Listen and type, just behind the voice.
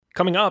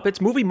Coming up, it's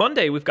Movie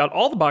Monday. We've got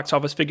all the box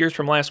office figures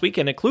from last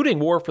weekend, including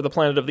War for the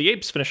Planet of the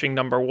Apes finishing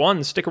number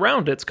 1. Stick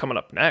around, it's coming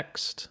up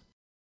next.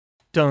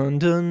 Dun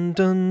dun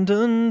dun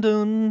dun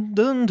dun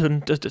dun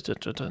dun dun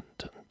dun dun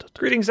dun.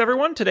 Greetings,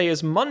 everyone. Today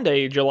is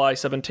Monday, July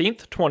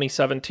 17th,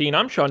 2017.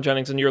 I'm Sean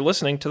Jennings, and you're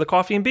listening to the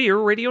Coffee and Beer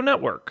Radio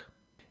Network.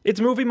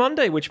 It's Movie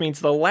Monday, which means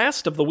the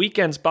last of the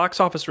weekend's box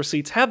office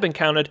receipts have been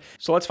counted,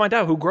 so let's find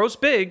out who grows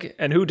big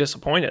and who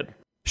disappointed.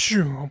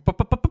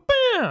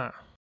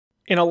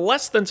 In a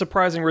less than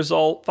surprising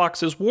result,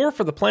 Fox's War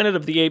for the Planet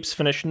of the Apes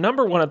finished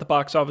number 1 at the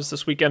box office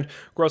this weekend,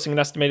 grossing an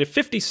estimated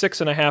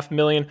 $56.5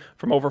 million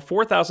from over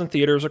 4,000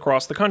 theaters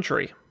across the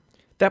country.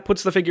 That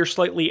puts the figure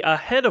slightly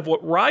ahead of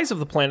what Rise of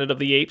the Planet of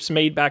the Apes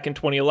made back in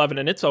 2011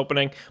 in its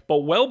opening, but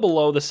well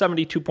below the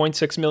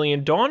 $72.6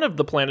 million Dawn of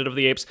the Planet of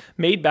the Apes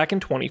made back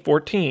in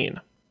 2014.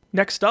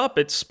 Next up,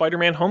 it's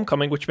Spider-Man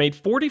Homecoming, which made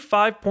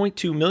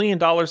 $45.2 million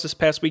this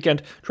past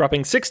weekend,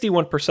 dropping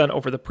 61%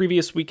 over the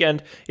previous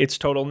weekend. Its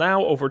total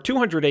now over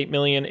 $208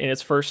 million in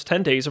its first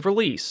 10 days of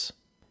release.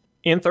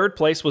 In third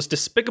place was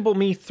Despicable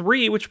Me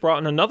 3, which brought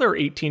in another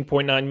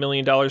 $18.9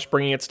 million,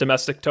 bringing its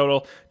domestic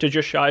total to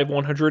just shy of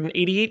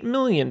 $188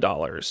 million.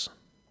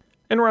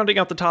 And rounding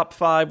out the top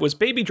 5 was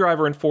Baby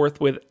Driver in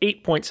fourth with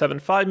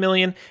 $8.75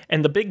 million,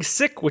 and The Big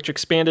Sick, which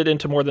expanded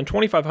into more than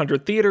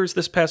 2,500 theaters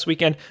this past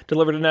weekend,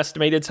 delivered an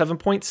estimated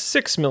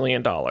 $7.6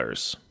 million.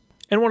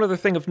 And one other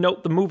thing of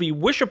note, the movie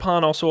Wish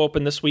Upon also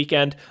opened this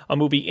weekend, a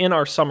movie in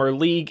our summer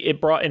league.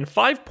 It brought in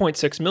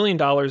 $5.6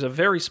 million, a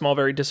very small,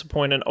 very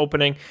disappointing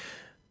opening,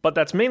 but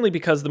that's mainly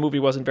because the movie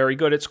wasn't very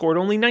good. It scored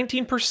only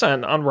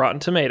 19% on Rotten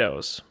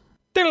Tomatoes.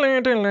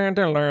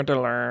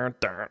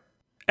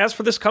 As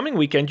for this coming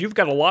weekend, you've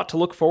got a lot to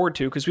look forward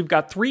to because we've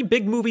got 3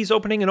 big movies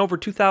opening in over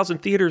 2,000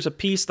 theaters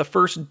apiece. The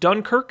first,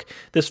 Dunkirk,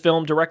 this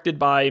film directed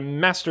by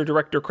master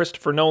director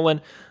Christopher Nolan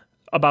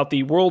about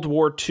the World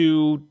War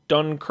II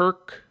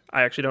Dunkirk.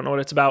 I actually don't know what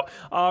it's about.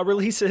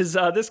 Releases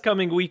this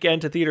coming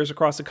weekend to theaters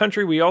across the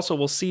country. We also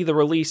will see the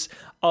release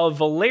of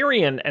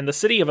Valerian and the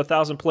City of a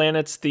Thousand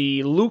Planets,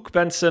 the Luke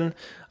Benson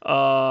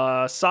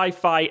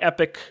sci-fi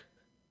epic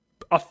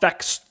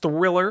effects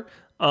thriller.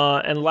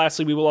 And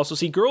lastly, we will also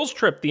see Girls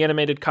Trip, the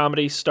animated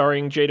comedy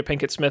starring Jada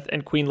Pinkett Smith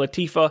and Queen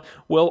Latifah,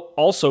 will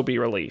also be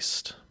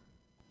released.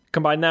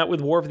 Combine that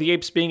with War of the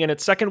Apes being in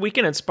its second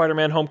weekend and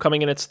Spider-Man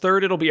Homecoming in its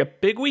third, it'll be a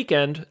big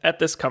weekend at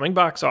this coming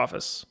box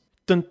office.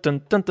 Dun,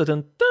 dun, dun, dun,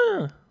 dun,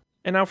 dun.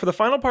 And now for the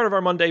final part of our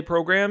Monday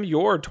program,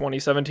 your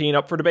 2017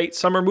 Up for Debate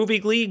Summer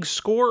Movie League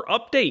score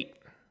update.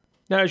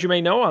 Now, as you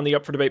may know, on the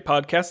Up for Debate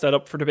podcast at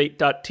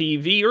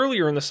upfordebate.tv,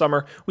 earlier in the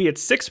summer, we had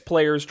 6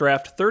 players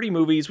draft 30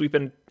 movies. We've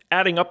been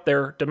adding up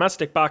their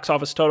domestic box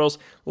office totals.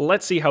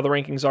 Let's see how the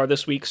rankings are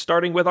this week,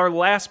 starting with our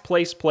last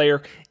place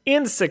player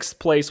in 6th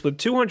place with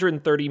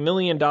 $230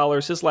 million.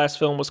 His last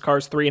film was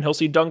Cars 3, and he'll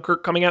see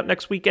Dunkirk coming out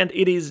next weekend.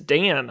 It is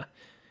Dan.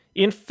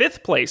 In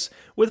 5th place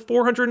with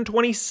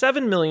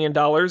 $427 million,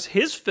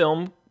 his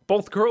film,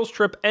 both Girls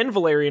Trip and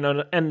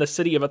Valerian and the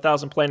City of a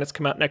Thousand Planets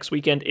come out next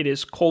weekend. It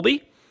is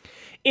Colby.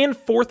 In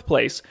 4th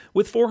place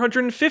with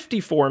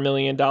 $454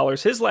 million,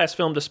 his last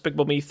film,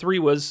 Despicable Me 3,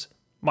 was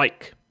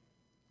Mike.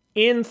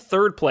 In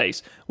 3rd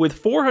place,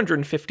 with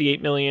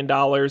 $458 million,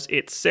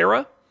 it's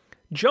Sarah.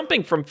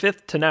 Jumping from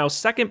 5th to now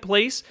 2nd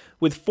place,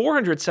 with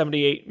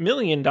 $478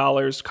 million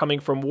coming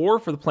from War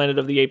for the Planet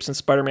of the Apes and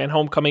Spider-Man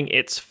Homecoming,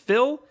 it's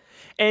Phil.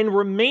 And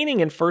remaining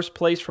in 1st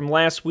place from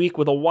last week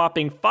with a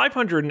whopping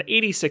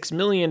 $586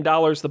 million,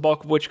 the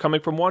bulk of which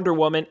coming from Wonder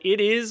Woman, it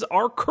is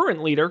our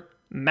current leader,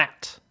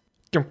 Matt.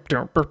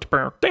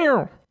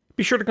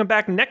 Be sure to come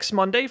back next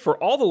Monday for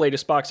all the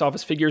latest box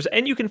office figures,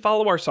 and you can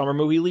follow our Summer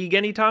Movie League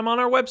anytime on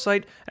our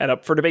website at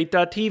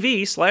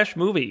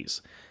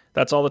upfordebate.tv/movies.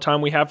 That's all the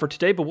time we have for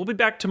today, but we'll be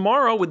back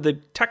tomorrow with the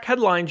tech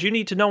headlines you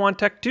need to know on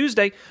Tech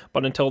Tuesday.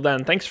 But until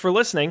then, thanks for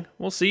listening.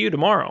 We'll see you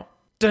tomorrow.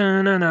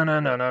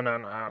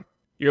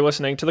 You're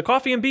listening to the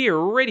Coffee and Beer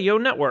Radio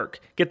Network.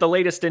 Get the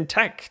latest in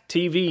tech,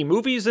 TV,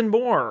 movies, and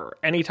more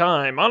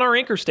anytime on our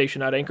anchor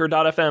station at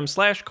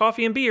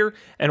anchor.fm/coffeeandbeer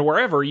and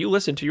wherever you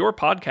listen to your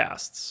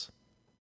podcasts.